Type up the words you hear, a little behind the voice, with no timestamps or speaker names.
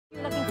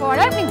for an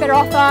opening bidder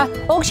offer.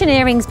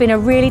 Auctioneering's been a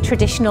really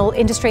traditional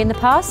industry in the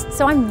past,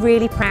 so I'm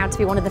really proud to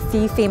be one of the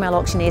few female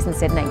auctioneers in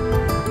Sydney.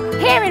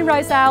 Here in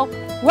Rozelle,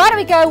 where do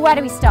we go, where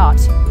do we start?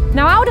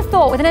 Now I would have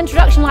thought with an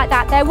introduction like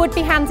that there would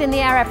be hands in the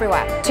air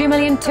everywhere.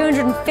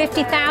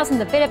 2,250,000,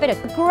 the bidder. A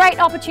great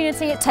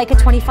opportunity at take a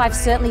 25,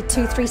 certainly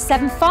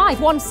 2,375.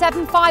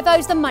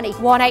 1,750's the money.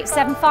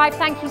 1,875,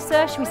 thank you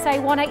sir, should we say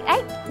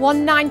 1,88?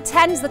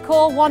 1,910's the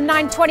call,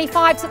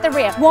 1,925's at the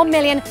rear.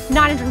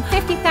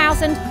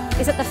 1,950,000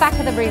 is at the back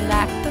of the room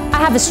there. I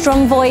have a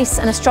strong voice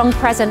and a strong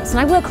presence, and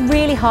I work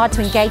really hard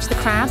to engage the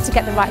crowd to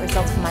get the right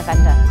results for my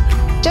vendor.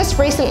 Just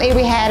recently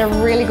we had a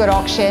really good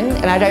auction,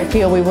 and I don't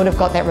feel we would have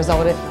got that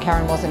result if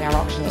Karen wasn't our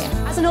auctioneer.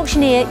 As an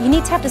auctioneer, you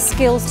need to have the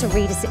skills to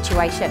read a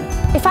situation.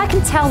 If I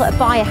can tell that a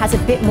buyer has a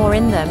bit more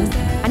in them,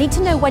 I need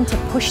to know when to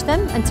push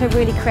them and to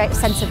really create a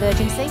sense of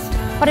urgency.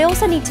 But I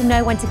also need to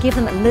know when to give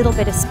them a little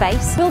bit of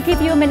space. We'll give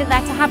you a minute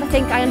there to have a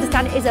think. I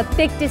understand it is a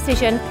big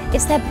decision.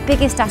 It's their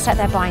biggest asset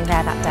they're buying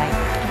there that day.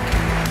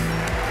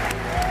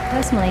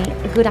 Personally,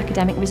 a good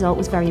academic result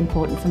was very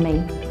important for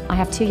me. I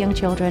have 2 young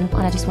children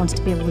and I just wanted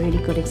to be a really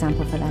good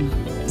example for them.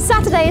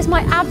 Saturday is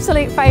my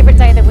absolute favourite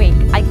day of the week.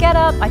 I get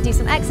up, I do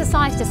some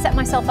exercise to set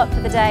myself up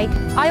for the day.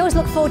 I always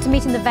look forward to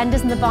meeting the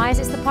vendors and the buyers.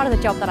 It's the part of the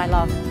job that I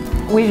love.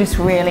 We're just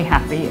really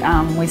happy.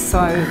 I'm a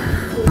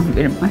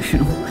bit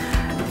emotional.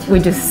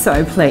 We're just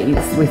so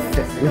pleased with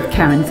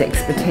Karen's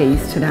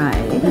expertise today.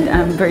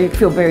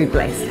 Feel very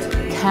blessed.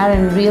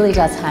 Karen really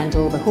does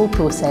handle the whole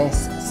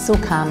process so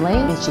calmly,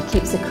 and she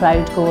keeps the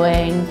crowd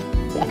going.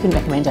 I couldn't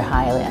recommend her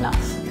highly enough.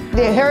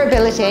 Her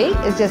ability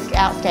is just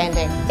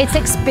outstanding. It's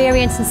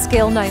experience and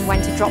skill knowing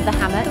when to drop the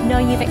hammer,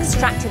 knowing you've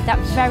extracted that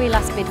very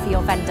last bid for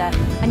your vendor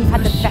and you've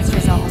had the best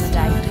result on the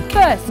day.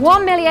 First,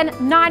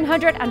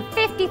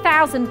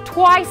 1,950,000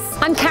 twice.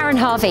 I'm Karen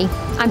Harvey.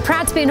 I'm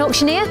proud to be an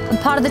auctioneer and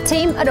part of the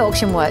team at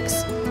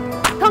AuctionWorks.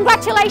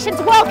 Congratulations,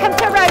 welcome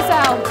to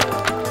Rozelle.